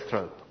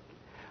breakthrough,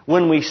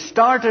 when we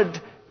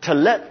started to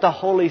let the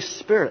Holy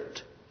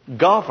Spirit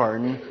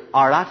govern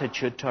our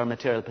attitude to our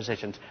material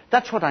possessions.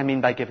 That's what I mean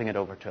by giving it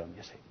over to Him,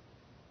 you see.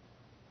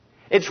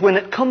 It's when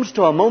it comes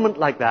to a moment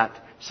like that,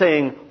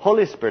 saying,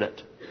 Holy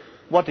Spirit,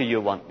 what do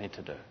you want me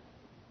to do?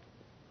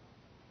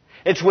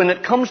 It's when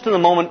it comes to the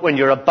moment when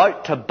you're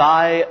about to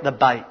buy the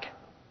bike,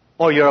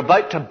 or you're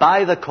about to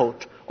buy the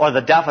coat, or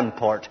the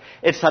Davenport.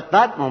 It's at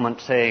that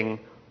moment saying,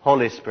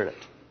 Holy Spirit,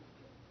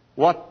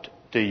 what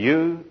do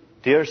you,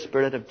 dear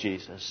Spirit of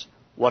Jesus,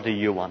 what do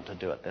you want to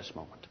do at this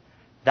moment?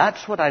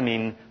 That's what I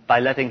mean by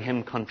letting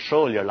Him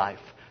control your life.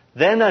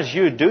 Then as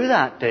you do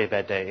that day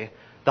by day,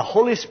 the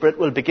Holy Spirit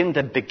will begin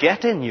to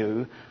beget in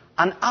you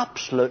an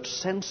absolute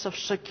sense of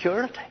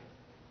security.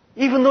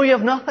 Even though you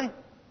have nothing.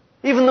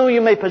 Even though you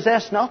may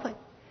possess nothing.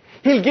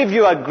 He'll give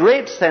you a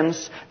great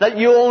sense that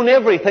you own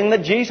everything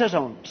that Jesus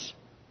owns.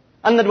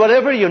 And that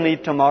whatever you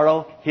need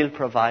tomorrow, He'll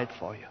provide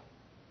for you.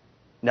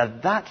 Now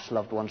that's,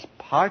 loved ones,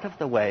 part of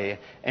the way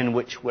in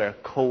which we're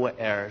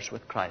co-heirs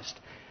with Christ.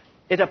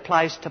 It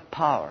applies to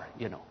power,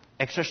 you know,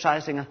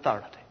 exercising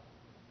authority.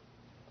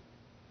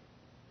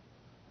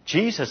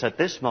 Jesus at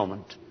this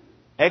moment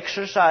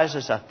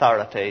exercises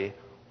authority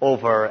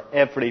over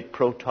every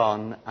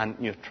proton and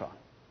neutron.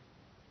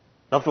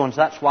 Loved ones,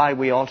 that's why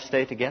we all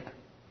stay together.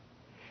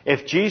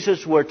 If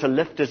Jesus were to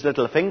lift His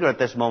little finger at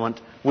this moment,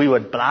 we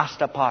would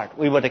blast apart.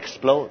 We would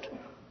explode.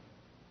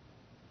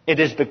 It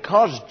is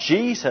because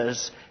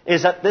Jesus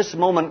is at this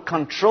moment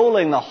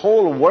controlling the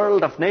whole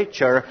world of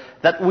nature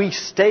that we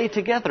stay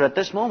together at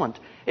this moment.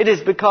 It is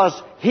because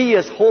He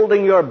is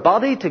holding your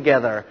body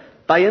together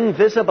by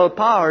invisible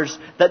powers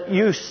that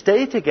you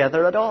stay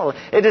together at all.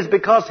 It is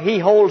because He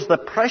holds the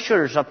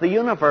pressures of the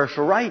universe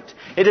right.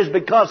 It is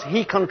because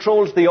He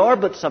controls the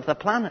orbits of the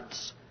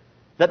planets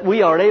that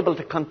we are able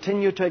to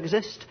continue to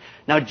exist.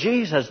 Now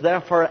Jesus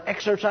therefore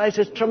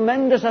exercises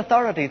tremendous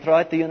authority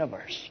throughout the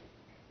universe.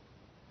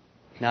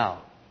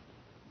 Now,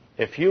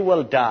 if you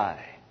will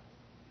die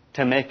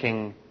to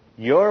making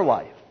your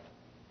wife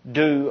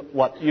do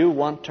what you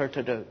want her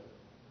to do,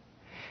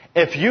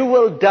 if you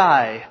will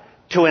die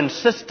to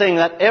insisting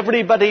that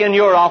everybody in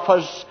your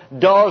office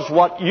does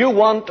what you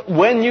want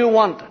when you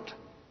want it,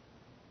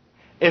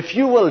 if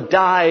you will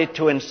die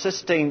to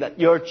insisting that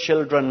your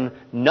children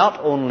not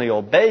only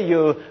obey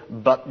you,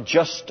 but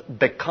just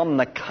become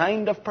the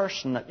kind of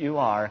person that you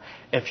are,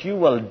 if you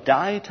will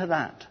die to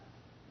that,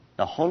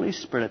 the Holy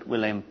Spirit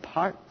will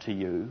impart to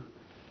you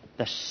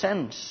the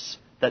sense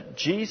that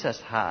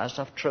Jesus has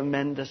of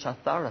tremendous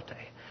authority.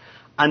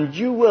 And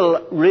you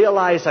will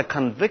realize a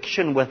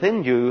conviction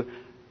within you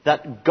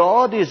that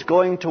God is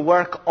going to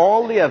work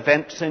all the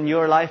events in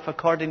your life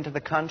according to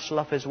the counsel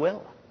of His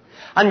will.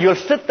 And you'll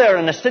sit there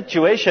in a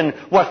situation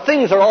where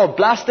things are all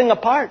blasting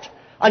apart.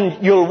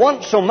 And you'll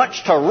want so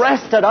much to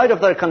wrest it out of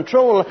their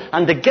control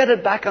and to get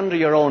it back under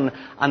your own.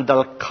 And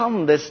there'll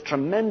come this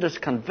tremendous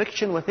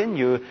conviction within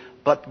you,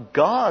 but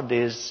God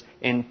is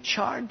in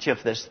charge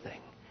of this thing.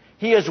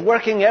 He is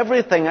working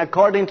everything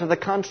according to the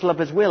counsel of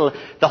His will.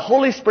 The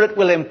Holy Spirit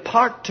will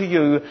impart to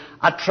you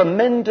a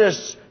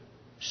tremendous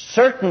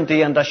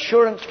certainty and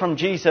assurance from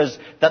Jesus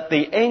that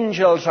the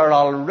angels are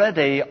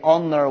already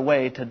on their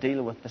way to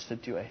deal with the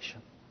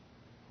situation.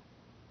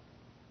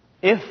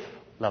 If,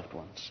 loved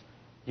ones,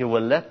 you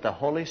will let the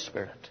Holy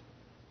Spirit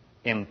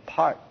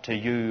impart to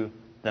you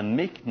the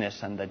meekness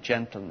and the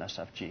gentleness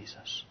of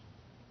Jesus.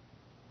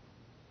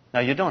 Now,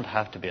 you don't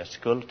have to be a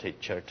school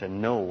teacher to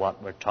know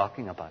what we're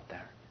talking about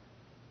there.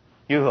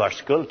 You who are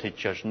school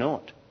teachers know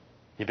it.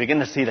 You begin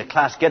to see the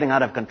class getting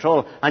out of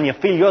control and you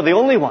feel you're the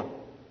only one.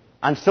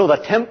 And so the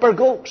temper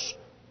goes,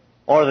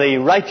 or the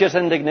righteous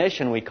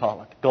indignation, we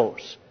call it,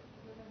 goes.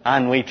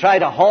 And we try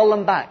to haul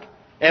them back.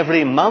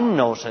 Every mum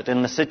knows it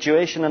in the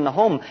situation in the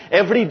home.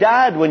 Every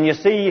dad, when you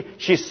see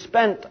she's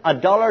spent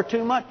 $1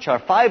 too much or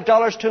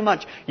 $5 too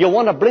much, you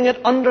want to bring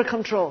it under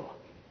control.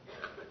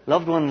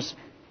 Loved ones,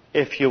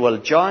 if you will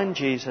join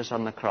Jesus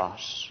on the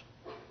cross,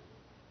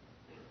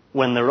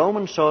 when the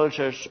Roman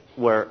soldiers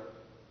were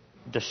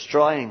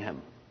destroying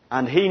Him,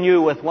 and He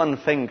knew with one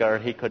finger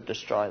He could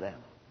destroy them,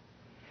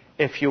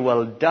 if you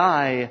will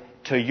die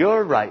to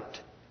your right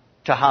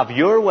to have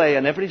your way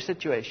in every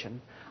situation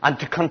and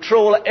to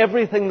control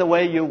everything the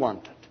way you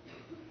want it,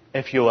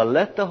 if you will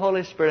let the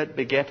Holy Spirit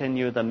beget in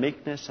you the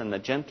meekness and the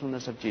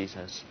gentleness of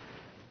Jesus,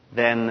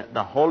 then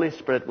the Holy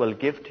Spirit will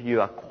give to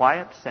you a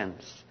quiet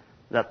sense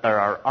that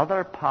there are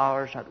other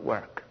powers at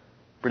work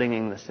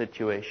bringing the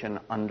situation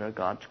under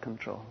God's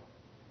control.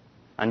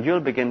 And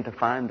you'll begin to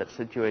find that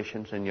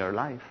situations in your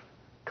life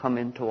come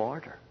into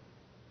order.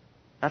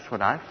 That's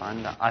what I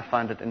find. I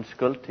find it in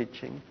school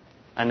teaching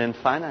and in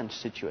finance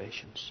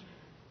situations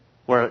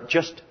where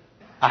just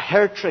a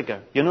hair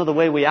trigger, you know the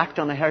way we act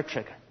on a hair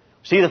trigger.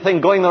 See the thing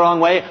going the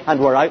wrong way and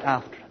we're out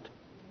after it.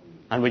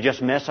 And we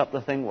just mess up the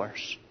thing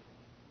worse.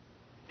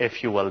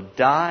 If you will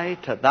die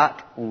to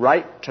that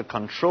right to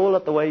control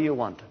it the way you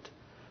want it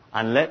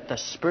and let the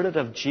Spirit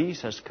of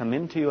Jesus come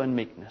into you in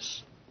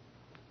meekness,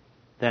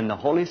 then the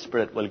Holy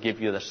Spirit will give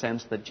you the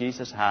sense that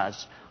Jesus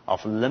has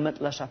of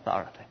limitless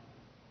authority.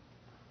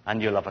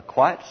 And you'll have a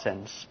quiet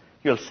sense.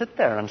 You'll sit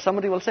there and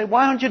somebody will say,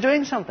 "Why aren't you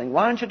doing something?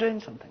 Why aren't you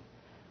doing something?"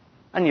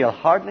 And you'll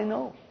hardly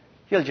know.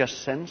 You'll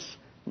just sense,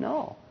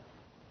 no,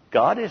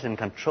 God is in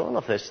control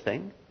of this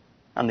thing.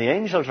 And the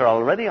angels are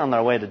already on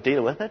their way to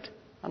deal with it.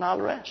 And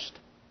I'll rest.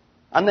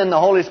 And then the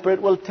Holy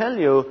Spirit will tell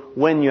you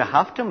when you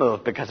have to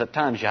move, because at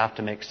times you have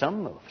to make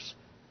some moves.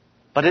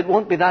 But it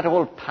won't be that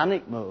old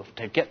panic move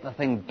to get the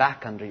thing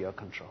back under your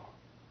control.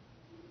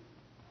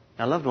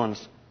 Now, loved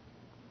ones,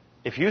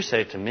 if you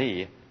say to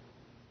me,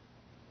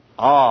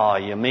 "Oh,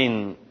 you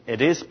mean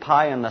it is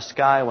pie in the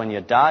sky when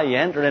you die? You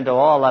enter into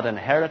all that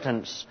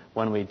inheritance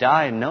when we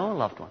die?" No,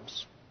 loved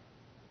ones.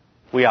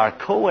 We are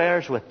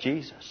co-heirs with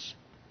Jesus.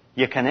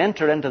 You can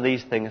enter into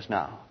these things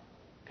now.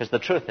 Because the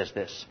truth is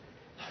this.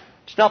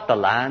 It's not the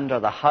land or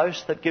the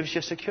house that gives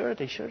you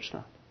security. Sure it's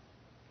not.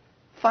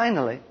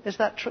 Finally, is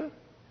that true?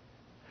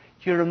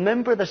 Do you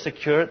remember the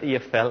security you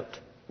felt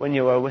when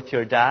you were with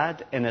your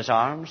dad in his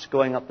arms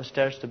going up the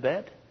stairs to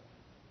bed?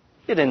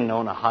 You didn't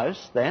own a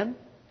house then.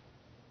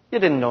 You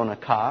didn't own a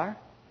car.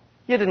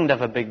 You didn't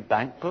have a big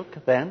bank book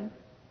then.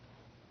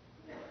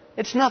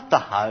 It's not the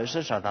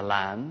houses or the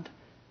land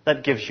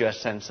that gives you a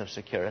sense of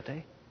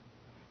security.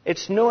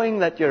 It's knowing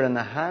that you're in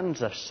the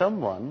hands of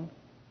someone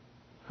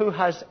who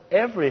has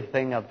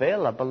everything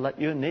available that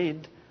you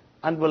need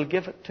and will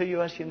give it to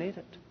you as you need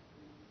it.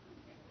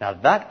 Now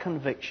that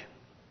conviction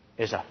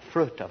is a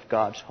fruit of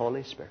God's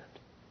Holy Spirit.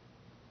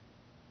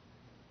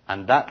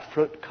 And that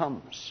fruit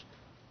comes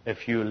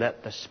if you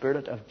let the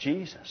Spirit of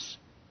Jesus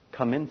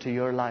come into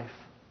your life.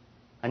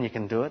 And you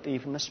can do it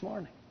even this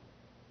morning.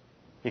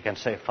 You can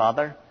say,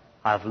 "Father,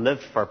 I've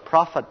lived for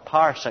profit,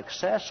 power,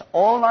 success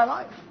all my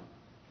life.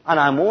 And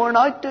I'm worn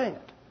out doing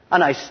it.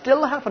 And I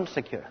still haven't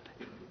security.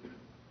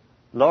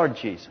 Lord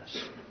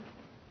Jesus,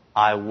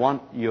 I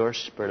want your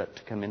Spirit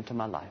to come into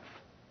my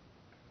life.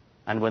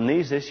 And when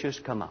these issues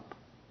come up,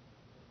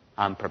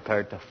 I'm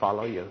prepared to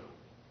follow you.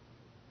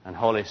 And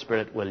Holy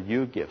Spirit, will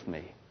you give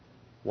me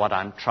what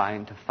I'm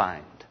trying to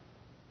find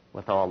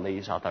with all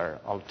these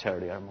other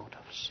ulterior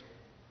motives?"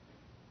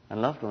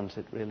 And loved ones,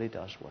 it really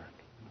does work.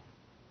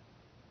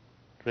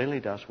 It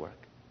really does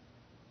work.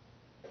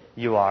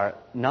 You are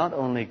not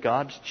only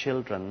God's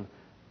children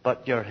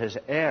but you're His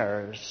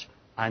heirs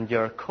and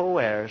you're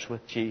co-heirs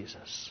with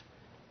Jesus.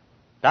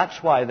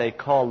 That's why they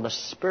call the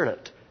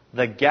Spirit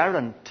the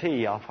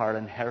guarantee of our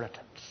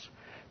inheritance.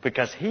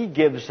 Because He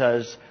gives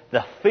us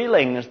the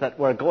feelings that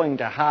we're going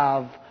to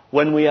have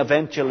when we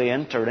eventually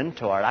enter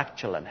into our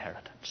actual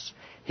inheritance.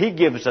 He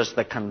gives us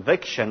the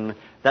conviction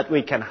that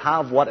we can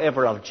have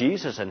whatever of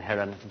Jesus'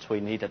 inheritance we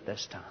need at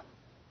this time.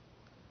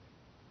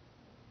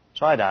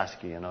 So I'd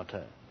ask you,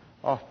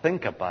 to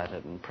think about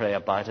it and pray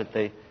about it.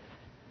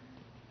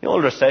 The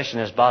old recession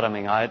is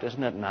bottoming out,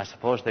 isn't it? And I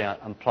suppose the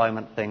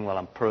employment thing will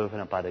improve in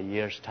about a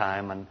year's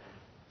time. And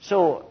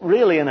so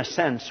really, in a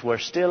sense, we're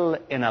still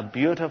in a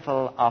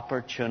beautiful,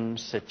 opportune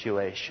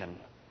situation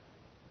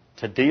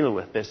to deal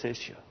with this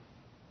issue.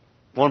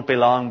 Won't be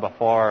long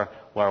before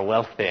we're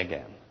wealthy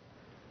again.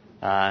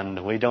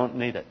 And we don't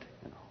need it.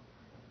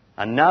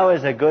 And now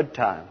is a good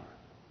time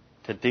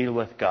to deal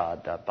with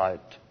God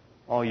about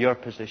your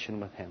position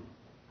with Him.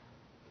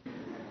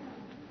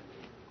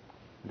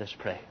 Let's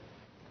pray.